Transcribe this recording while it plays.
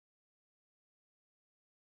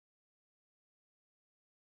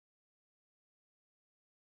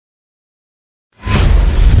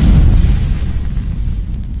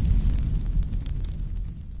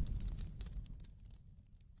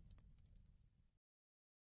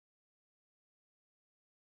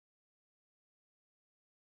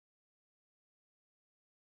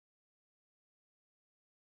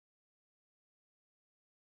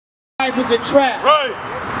Life is a trap. Right.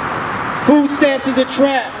 Food stamps is a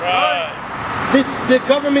trap. Right. The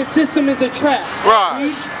government system is a trap. Right.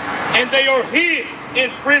 And they are hid in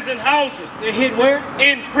prison houses. They're hid where?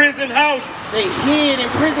 In prison houses. They hid in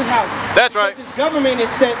prison houses. That's right. Because this government is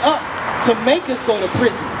set up to make us go to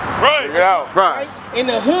prison. Right. Yeah. Right. In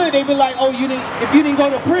the hood, they be like, oh, if you didn't go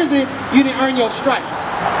to prison, you didn't earn your stripes.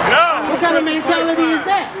 Yeah. What kind of mentality is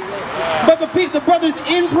that? But the brothers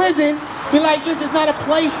in prison be like, this is not a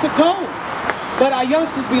place to go. But our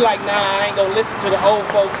youngsters be like, nah, I ain't gonna listen to the old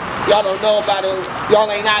folks. Y'all don't know about it. Y'all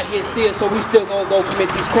ain't out here still, so we still gonna go commit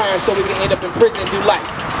these crimes so we can end up in prison and do life.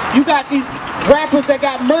 You got these rappers that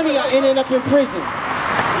got money are ending up in prison.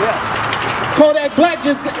 Yeah. Kodak Black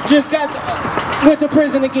went to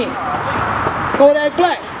prison again. Kodak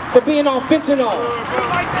Black for being on fentanyl,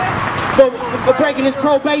 for breaking his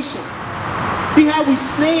probation. See how we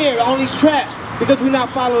snared on these traps because we're not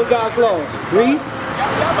following God's laws. Read.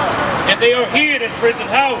 And they are hid in prison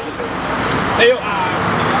houses. They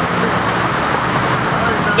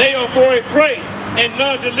are for a prey and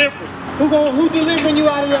none delivering. Who delivering you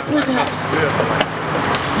out of that prison house?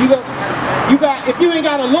 If you ain't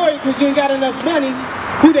got a lawyer because you ain't got enough money,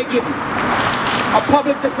 who they give you? A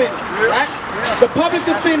public defender, right? The public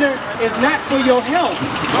defender is not for your help.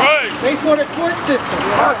 Right. They for the court system.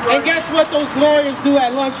 And guess what those lawyers do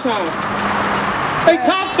at lunchtime? They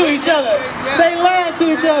talk to each other. They lie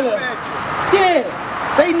to each other. Yeah.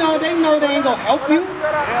 They know they ain't gonna help you.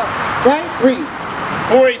 Right? Read.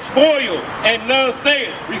 For a spoil, and none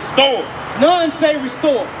say restore. None say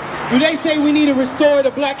restore. Do they say we need to restore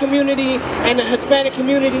the black community and the Hispanic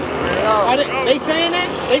community? Are they saying that?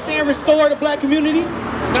 They saying restore the black community?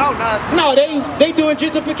 No, not. No, they doing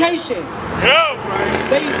gentrification. Yeah.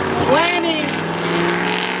 They planning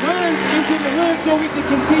guns into the hood so we can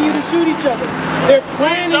continue to shoot each other. They're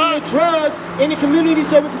planning the drugs in the community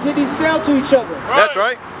so we can continue to sell to each other. That's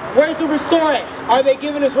right. Where's the restore at? Are they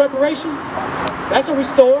giving us reparations? That's a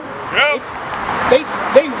restore. Yeah.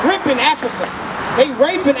 They ripping Africa. They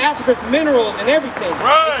raping Africa's minerals and everything.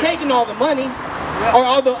 Right. They're taking all the money or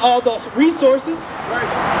all the resources.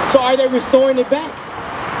 So are they restoring it back?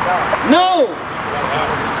 No.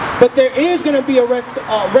 But there is going to be a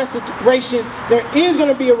restoration. There is going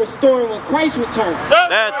to be a restoring when Christ returns.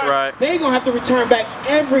 That's right. They're going to have to return back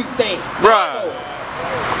everything. Right.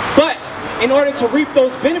 But in order to reap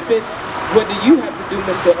those benefits, what do you have to do,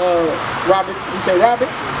 Mr. Roberts? You say Robert?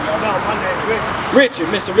 No, my name is Richard,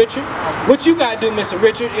 Mr. Richard. What you got to do, Mr.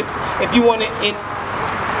 Richard, if you want to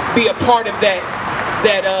be a part of that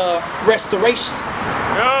restoration?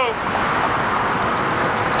 No.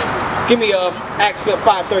 Give me Acts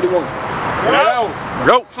 5:31. No.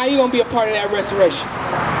 No. How you gonna be a part of that restoration?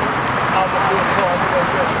 I'm going to be a part of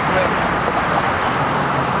that restoration.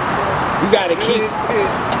 You gotta keep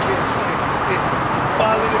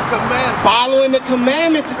following the commandments. Following the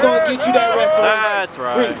commandments is gonna get you that restoration. That's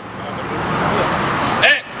right. Read.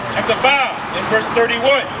 Acts chapter 5 and verse 31.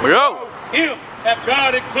 Yo. Him hath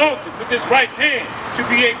God exalted with his right hand to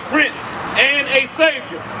be a prince and a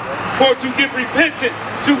savior, for to give repentance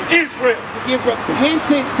to Israel. To give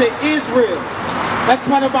repentance to Israel. That's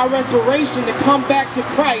part of our restoration, to come back to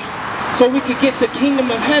Christ so we could get the kingdom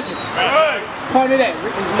of heaven. Right. Part of that.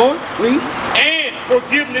 Is more? Read. And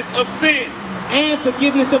forgiveness of sins. And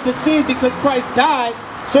forgiveness of the sins, because Christ died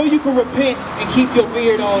so you can repent and keep your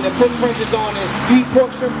beard on and put fringes on. And you eat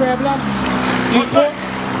pork, shrimp, crab, lobster? You eat pork?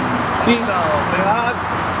 No, man.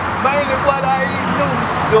 Mainly what I eat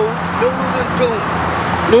noodles and tuna.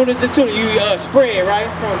 Noodles and tuna. You spread, right?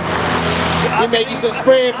 You make you some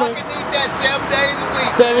spread from. I can eat that 7 days a week.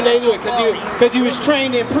 7 days a week, because you was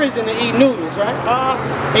trained in prison to eat noodles, right?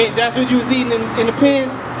 And that's what you was eating in the pen?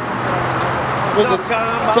 Was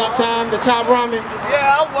sometime the top ramen?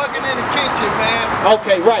 Yeah, I'm working in the kitchen, man.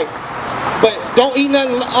 Okay, right. But don't eat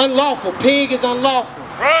nothing unlawful. Pig is unlawful.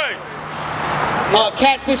 Right.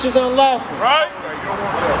 Catfish is unlawful. Right.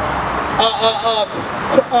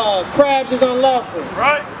 Crabs is unlawful.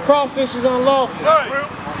 Right. Crawfish is unlawful. Right.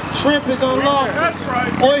 Shrimp is unlawful. That's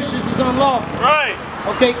right. Oysters is unlawful. Right.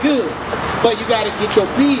 Okay, good. But you gotta get your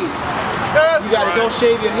beard. That's You gotta go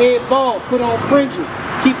shave your head bald, put on fringes,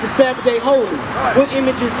 keep the Sabbath day holy. Right. What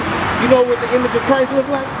images, you know what the image of Christ look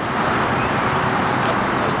like?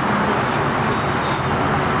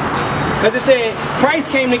 Because it said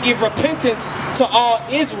Christ came to give repentance to all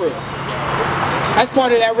Israel. That's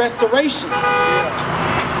part of that restoration.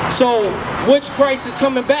 So, which Christ is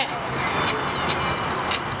coming back?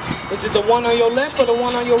 Is it the one on your left or the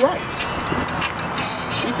one on your right?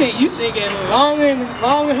 You thinking long and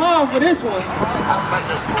hard for this one.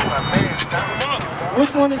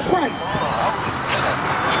 Which one is Christ?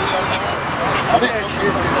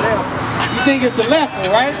 You think it's the left one,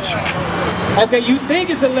 right? Okay, you think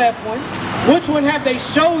it's the left one. Which one have they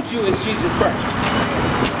showed you is Jesus Christ?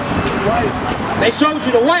 They showed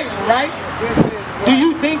you the white one, right? Do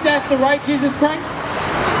you think that's the right Jesus Christ?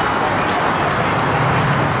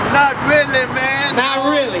 Not really, man. Not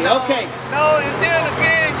really, okay. No, and then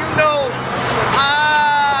again, you know,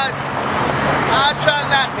 I try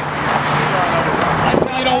not to.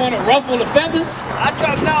 You don't want to ruffle the feathers?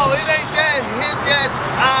 No, it ain't that.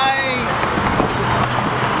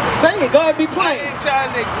 Say it, go ahead, be plain.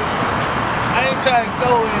 I ain't trying to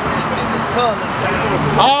go in the color.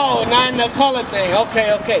 Oh, not in the color thing.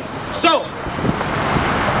 Okay, okay. So,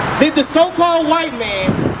 did the so-called white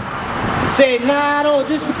man say, nah, no,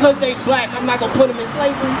 just because they black, I'm not going to put them in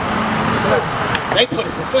slavery? They put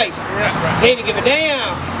us in slavery. That's right. They didn't give a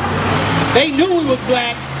damn. They knew we was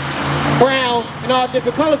black, brown, and all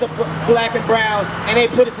different colors of black and brown, and they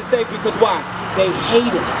put us in slavery because why? They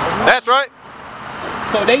hate us. That's right.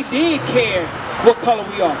 So they did care what color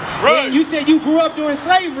we are. Right. And you said you grew up during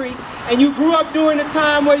slavery, and you grew up during the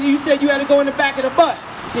time where you said you had to go in the back of the bus.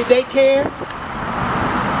 Did they care?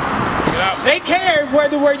 Yeah. They cared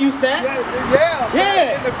where you sat.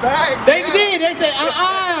 Yeah. In the back. They did. They said,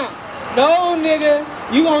 no, nigga,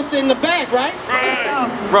 you gonna sit in the back, right?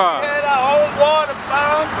 Right. Had our own water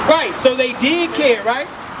fountain. Right. So they did care, right?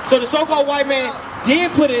 So the so-called white man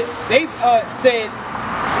did put it. They said,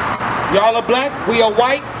 y'all are black, we are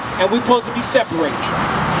white, and we're supposed to be separated.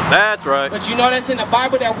 That's right. But you know that's in the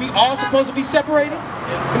Bible that we all supposed to be separated?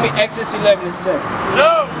 Give me Exodus 11:7.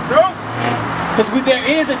 No. Because there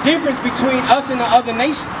is a difference between us and the other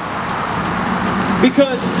nations.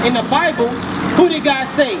 Because in the Bible, who did God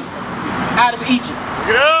save out of Egypt?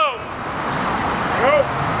 Go.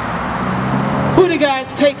 Who did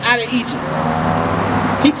God take out of Egypt?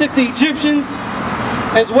 He took the Egyptians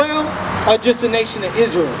as well, or just the nation of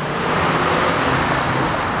Israel?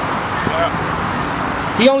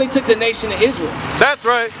 He only took the nation of Israel. That's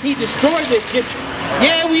right. He destroyed the Egyptians.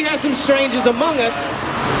 Yeah, we had some strangers among us,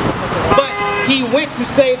 but he went to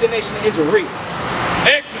save the nation of Israel. Read.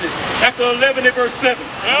 Exodus chapter 11 and verse 7.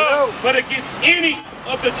 But against any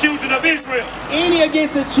of the children of Israel Any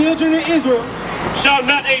against the children of Israel shall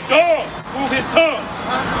not a dog move his tongue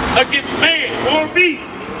against man or beast,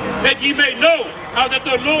 that ye may know how that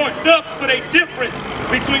the Lord doth put a difference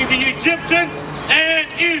between the Egyptians and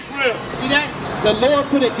Israel. See that? The Lord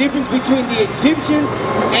put a difference between the Egyptians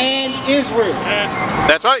and Israel. Yes.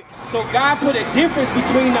 That's right. So God put a difference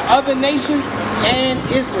between the other nations and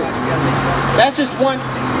Israel. That's just one,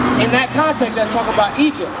 in that context, that's talking about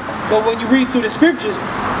Egypt. But when you read through the scriptures,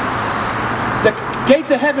 the gates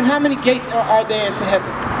of heaven, how many gates are there into heaven?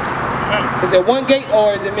 Is it one gate or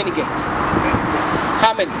is it many gates?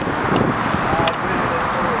 How many?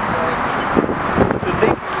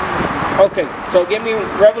 Okay, so give me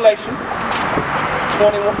Revelation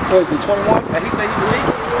 21, what is it, 21? And he said he's a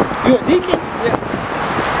deacon. You a deacon? Yeah.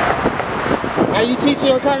 Are you teaching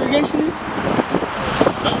your congregation this?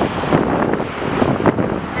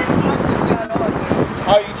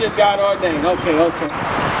 Oh, you just got ordained. Okay, okay.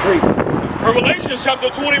 Read. Revelation chapter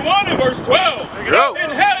 21 and verse 12. Go.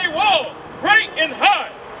 It had a wall, great and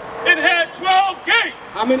high. It had 12 gates.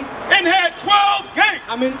 How many? It had 12 gates.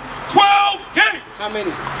 How many? 12 gates. How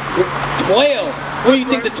many? 12. What do you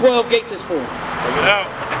think the 12 gates is for? Look it out.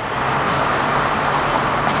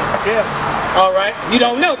 Yeah. All right. You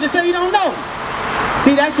don't know. Just say you don't know.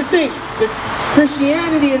 See, that's the thing.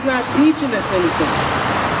 Christianity is not teaching us anything.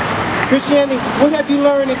 Christianity, what have you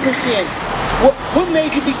learned in Christianity? What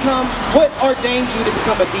made you become, what ordained you to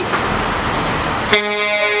become a deacon?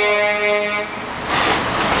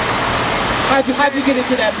 How'd you get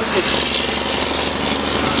into that position?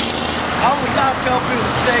 I was locked up in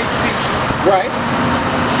the same people. Right.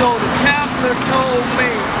 So the counselor told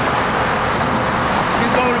me she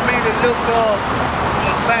wanted me to look up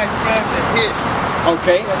the background of history.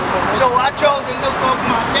 Okay. So I chose to look up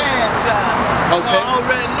my dad's side. Okay. I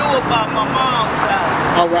already knew about my mom's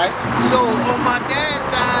side. All right. So on my dad's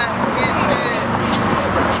side, it said,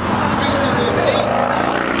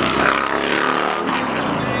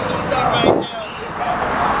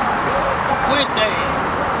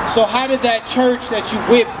 so how did that church that you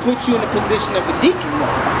whipped put you in the position of a deacon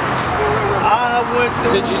though? I went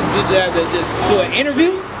through. Did you have to just do an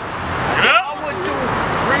interview? I went through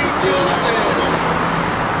preaching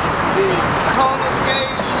and the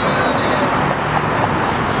congregation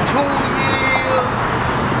and 2 years.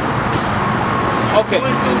 Okay.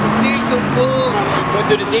 Went through the deacon book.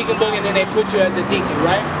 Went through the deacon book and then they put you as a deacon,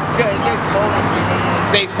 right? Okay, they voted me in.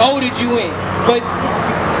 They voted you in. But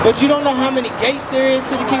But you don't know how many gates there is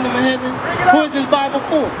to the kingdom of heaven? Who is this Bible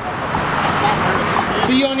for?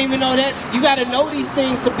 So you don't even know that. You got to know these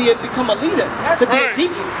things to become a leader, to be a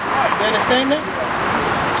deacon. You understand that?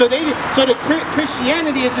 So the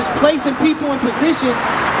Christianity is just placing people in position,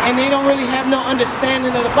 and they don't really have no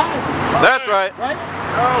understanding of the Bible. That's right. Right?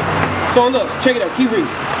 So look, check it out. Keep reading.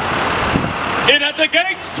 And at the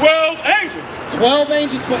gates, 12 angels. 12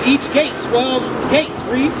 angels for each gate. 12 gates.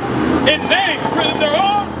 Read. And names written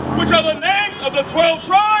thereon, which are the names of the 12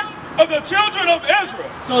 tribes of the children of Israel.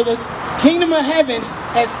 So the kingdom of heaven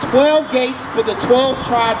has 12 gates for the 12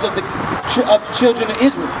 tribes of the children of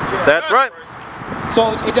Israel. That's right. So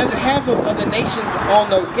it doesn't have those other nations on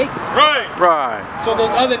those gates. Right. Right. So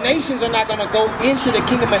those other nations are not going to go into the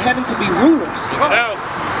kingdom of heaven to be rulers.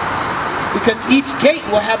 Because each gate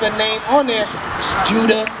will have a name on there.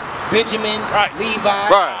 Judah, Benjamin, Levi.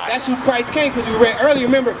 Right. That's who Christ came, because we read earlier.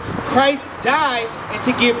 Remember, Christ died and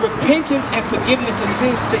to give repentance and forgiveness of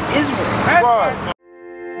sins to Israel. Right.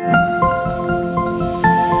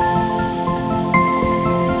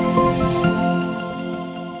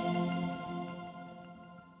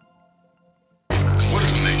 What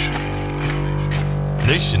is a nation?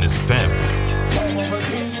 Nation is family.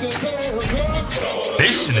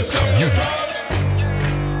 Nation is community.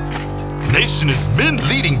 Nation is men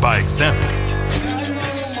leading by example.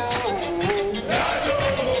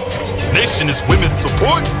 Nation is women's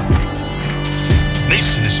support.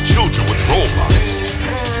 Nation is children with role models.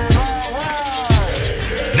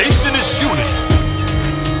 Nation is unity.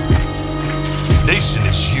 Nation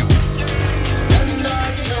is you.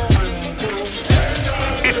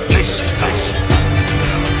 It's nation time.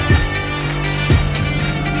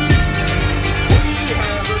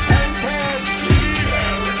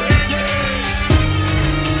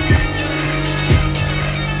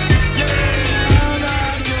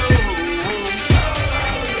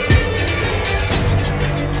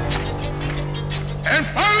 And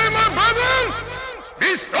finally, my brethren,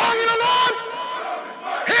 be strong in the Lord,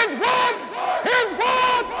 His word,